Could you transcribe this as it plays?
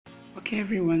Okay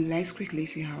everyone, let's quickly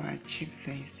see how I achieved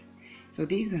this. So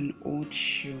this is an old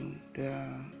shoe. The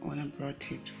owner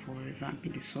brought it for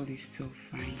revamping. The sole is still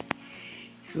fine.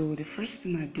 So the first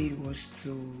thing I did was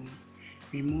to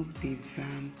remove the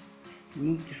vamp,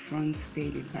 remove the front stay,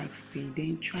 the back stay,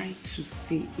 then try to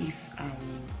see if I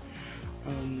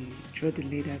will draw the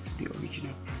leather to the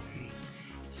original pattern.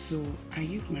 So I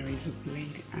use my razor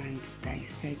blade and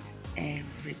dissect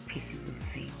every pieces of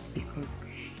it because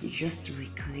it's just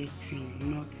recreating,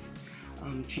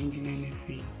 not changing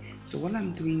anything. So while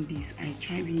I'm doing this, I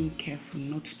try being careful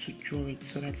not to draw it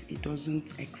so that it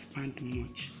doesn't expand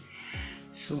much.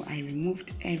 So I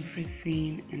removed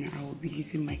everything and I will be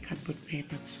using my cardboard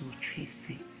paper to trace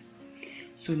it.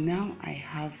 So now I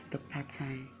have the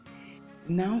pattern.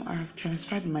 Now I have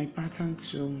transferred my pattern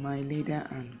to my leather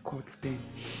and cut them.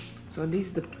 So this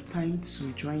is the time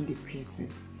to join the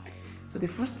pieces. So the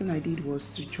first thing I did was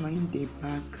to join the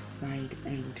back side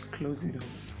and close it up.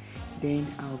 Then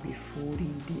I'll be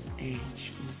folding the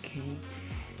edge, okay,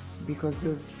 because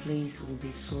this place will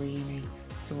be sewing it.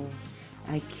 So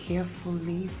I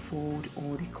carefully fold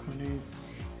all the corners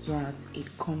so that it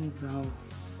comes out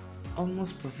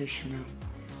almost professional.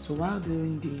 So while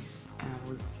doing this, I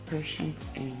was patient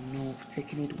enough,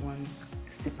 taking it one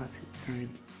step at a time.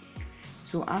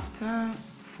 So after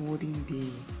folding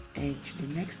the edge, the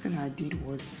next thing I did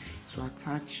was to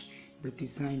attach the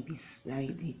design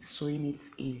beside it, sewing it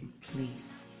in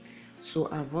place. So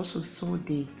I've also sewed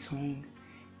the tongue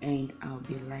and I'll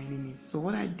be lining it. So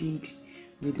what I did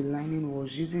with the lining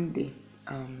was using the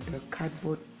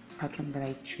cardboard pattern that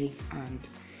I traced and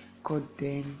cut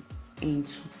them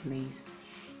into place.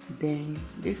 Then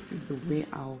this is the way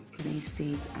I'll place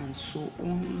it and sew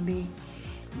only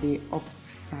the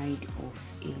upside of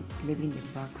it, leaving the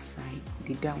back side,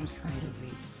 the downside of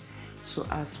it. So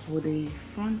as for the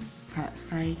front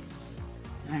side,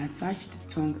 I attached the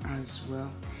tongue as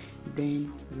well,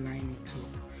 then line it up.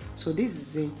 So this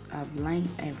is it. I've lined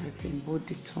everything, both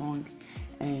the tongue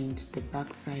and the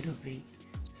back side of it.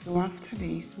 So after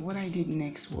this, what I did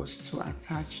next was to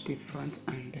attach the front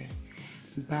and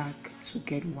the back to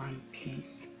get one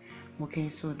piece. Okay,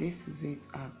 so this is it.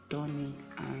 I've done it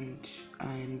and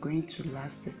I'm going to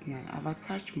last it now. I've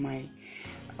attached my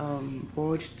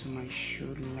board to my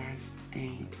shoe last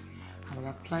and I will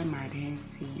apply my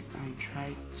adhesive and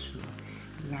try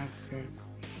to last this.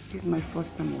 This is my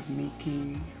first time of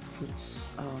making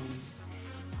foot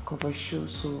cover shoe,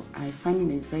 so I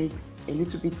find it a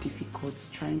little bit difficult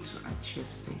trying to achieve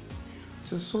this.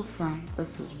 So far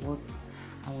this is what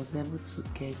I was able to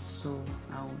get. So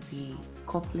I'll be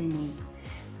coupling it,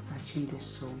 attaching the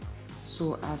sole.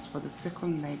 So as for the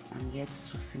second leg, I'm yet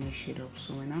to finish it up.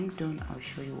 So when I'm done, I'll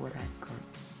show you what I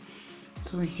got.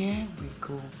 So here we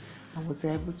go. I was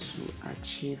able to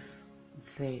achieve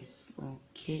this.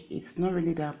 Okay, it's not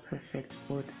really that perfect,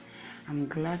 but I'm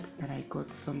glad that I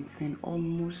got something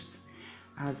almost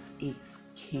as it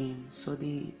came. So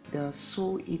the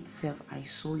sole itself, I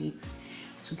sew it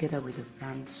together with the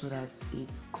band so that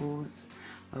it goes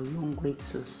a long way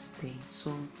to stay.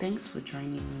 So thanks for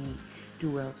joining me. Do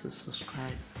well to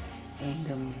subscribe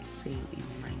and see you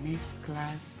in my next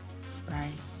class.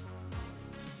 Bye.